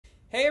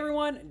Hey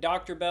everyone,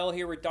 Dr. Bell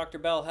here with Dr.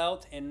 Bell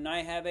Health, and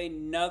I have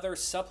another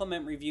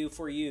supplement review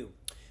for you.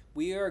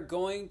 We are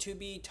going to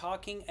be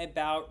talking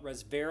about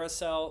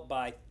ResveraCel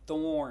by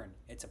Thorne.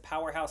 It's a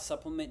powerhouse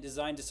supplement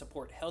designed to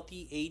support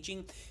healthy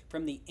aging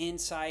from the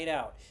inside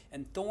out.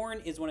 And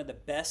Thorne is one of the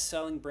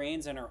best-selling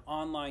brands in our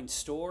online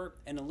store.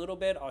 In a little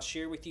bit, I'll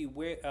share with you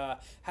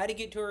how to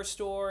get to our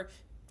store.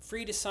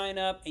 Free to sign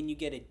up, and you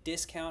get a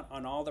discount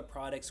on all the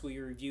products we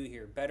review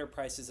here. Better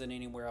prices than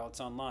anywhere else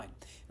online.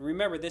 And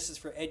remember, this is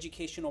for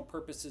educational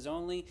purposes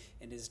only.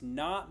 It is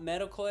not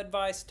medical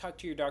advice. Talk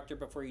to your doctor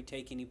before you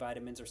take any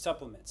vitamins or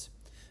supplements.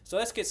 So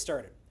let's get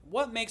started.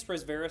 What makes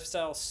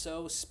ResveraCel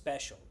so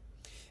special?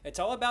 It's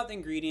all about the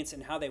ingredients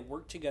and how they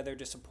work together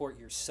to support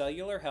your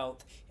cellular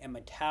health and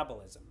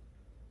metabolism.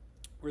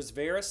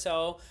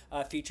 ResveraCel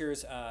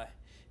features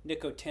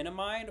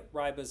Nicotinamide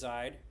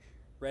Riboside,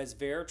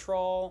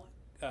 Resveratrol,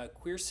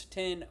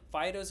 Quercetin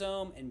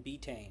Phytosome, and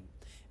Betaine.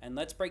 And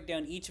let's break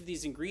down each of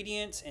these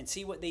ingredients and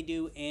see what they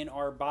do in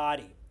our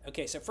body.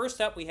 Okay, so first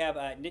up we have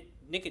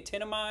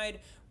Nicotinamide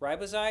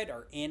Riboside,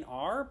 or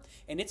NR,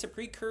 and it's a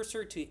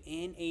precursor to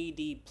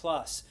NAD+,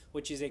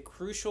 which is a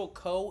crucial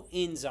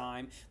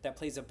coenzyme that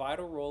plays a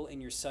vital role in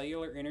your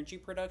cellular energy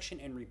production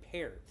and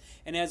repair.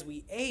 And as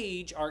we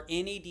age, our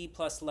NAD+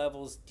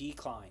 levels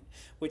decline,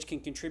 which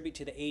can contribute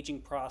to the aging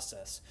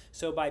process.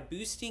 So by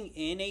boosting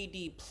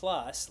NAD+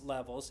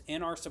 levels,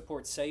 NR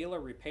supports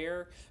cellular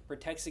repair,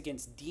 protects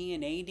against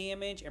DNA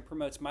damage, and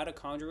promotes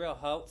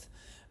mitochondrial health,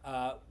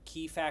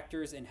 key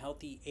factors in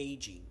healthy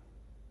aging.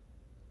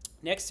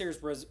 Next, there's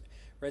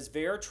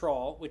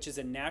Resveratrol, which is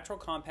a natural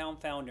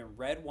compound found in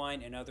red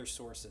wine and other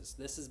sources.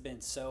 This has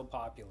been so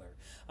popular.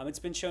 It's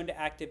been shown to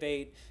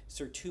activate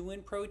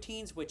sirtuin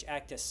proteins, which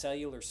act as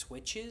cellular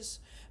switches.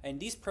 And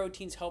these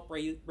proteins help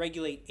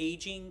regulate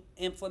aging,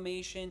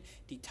 inflammation,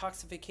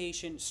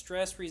 detoxification,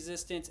 stress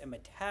resistance, and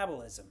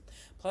metabolism.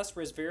 Plus,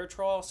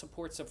 Resveratrol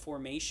supports the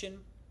formation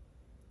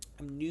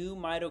new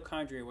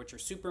mitochondria, which are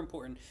super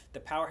important, the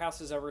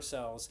powerhouses of our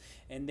cells,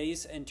 and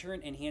these in turn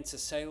enhance the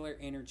cellular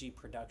energy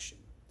production.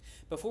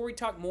 Before we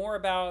talk more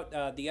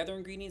about the other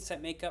ingredients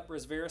that make up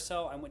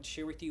ResveraCel, I want to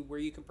share with you where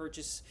you can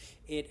purchase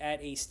it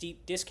at a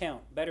steep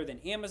discount, better than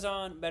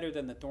Amazon, better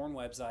than the Thorne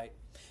website.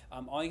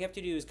 All you have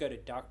to do is go to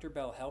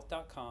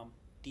drbellhealth.com,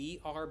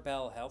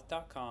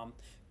 drbellhealth.com,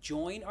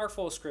 join our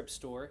full script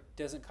store. It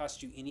doesn't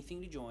cost you anything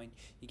to join.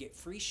 You get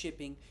free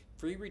shipping,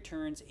 free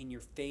returns, and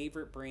your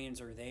favorite brands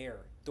are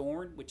there.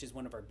 Thorne, which is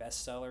one of our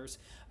best sellers,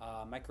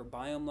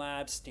 Microbiome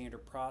Labs,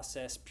 Standard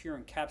Process, Pure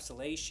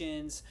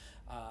Encapsulations,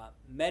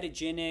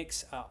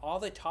 Metagenics, all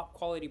the top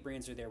quality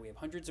brands are there. We have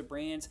hundreds of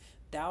brands,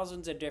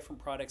 thousands of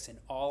different products, and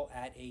all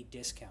at a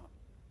discount.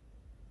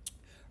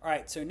 All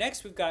right, so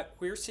next we've got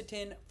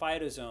Quercetin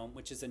Phytosome,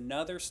 which is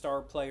another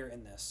star player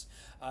in this.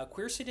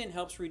 Quercetin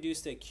helps reduce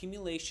the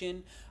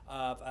accumulation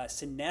of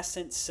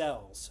senescent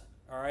cells.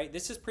 All right,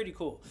 this is pretty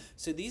cool.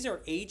 So these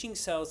are aging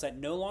cells that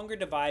no longer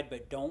divide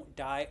but don't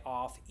die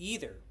off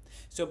either.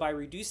 So by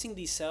reducing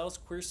these cells,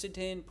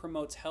 quercetin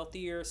promotes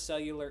healthier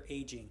cellular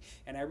aging.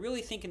 And I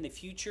really think in the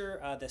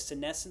future, the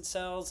senescent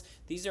cells,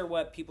 these are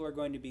what people are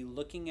going to be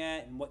looking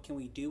at, and what can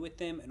we do with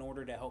them in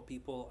order to help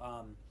people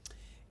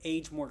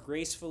age more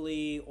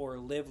gracefully or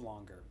live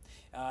longer.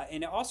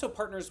 And it also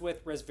partners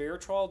with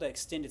Resveratrol to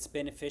extend its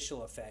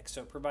beneficial effects.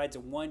 So it provides a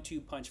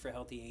 1-2 punch for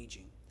healthy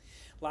aging.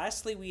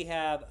 Lastly, we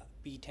have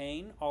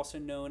Betaine, also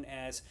known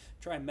as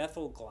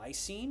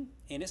trimethylglycine,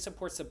 and it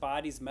supports the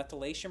body's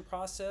methylation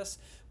process,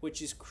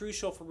 which is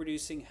crucial for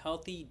producing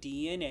healthy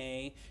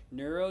DNA,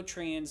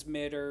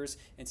 neurotransmitters,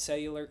 and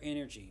cellular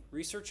energy.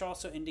 Research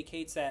also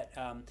indicates that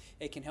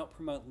it can help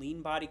promote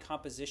lean body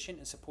composition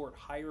and support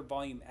higher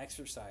volume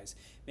exercise,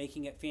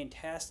 making it a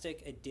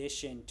fantastic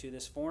addition to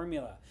this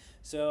formula.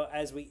 So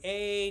as we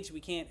age,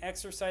 we can't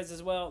exercise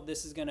as well.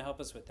 This is going to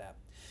help us with that.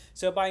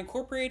 So by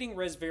incorporating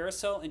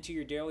ResveraCel into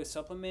your daily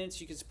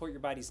supplements, you can support your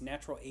body's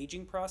natural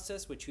aging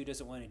process, which who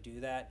doesn't want to do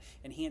that,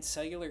 enhance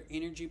cellular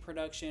energy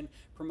production,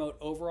 promote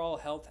overall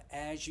health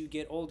as you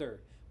get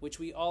older, which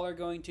we all are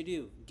going to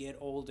do, get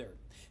older.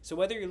 So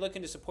whether you're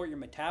looking to support your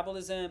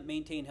metabolism,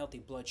 maintain healthy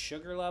blood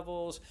sugar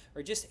levels,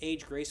 or just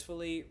age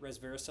gracefully,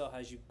 ResveraCel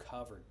has you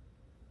covered.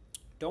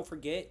 Don't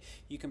forget,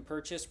 you can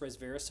purchase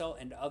ResveraCel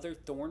and other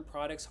Thorne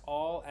products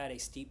all at a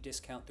steep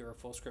discount through our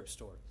full script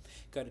store.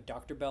 Go to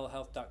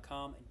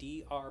drbellhealth.com,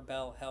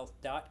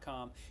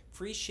 drbellhealth.com.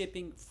 Free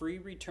shipping, free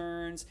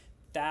returns,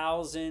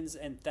 thousands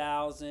and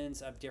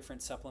thousands of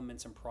different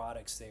supplements and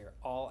products there,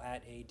 all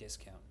at a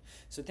discount.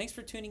 So thanks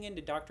for tuning in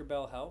to Dr.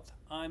 Bell Health.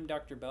 I'm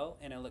Dr. Bell,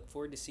 and I look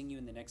forward to seeing you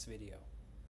in the next video.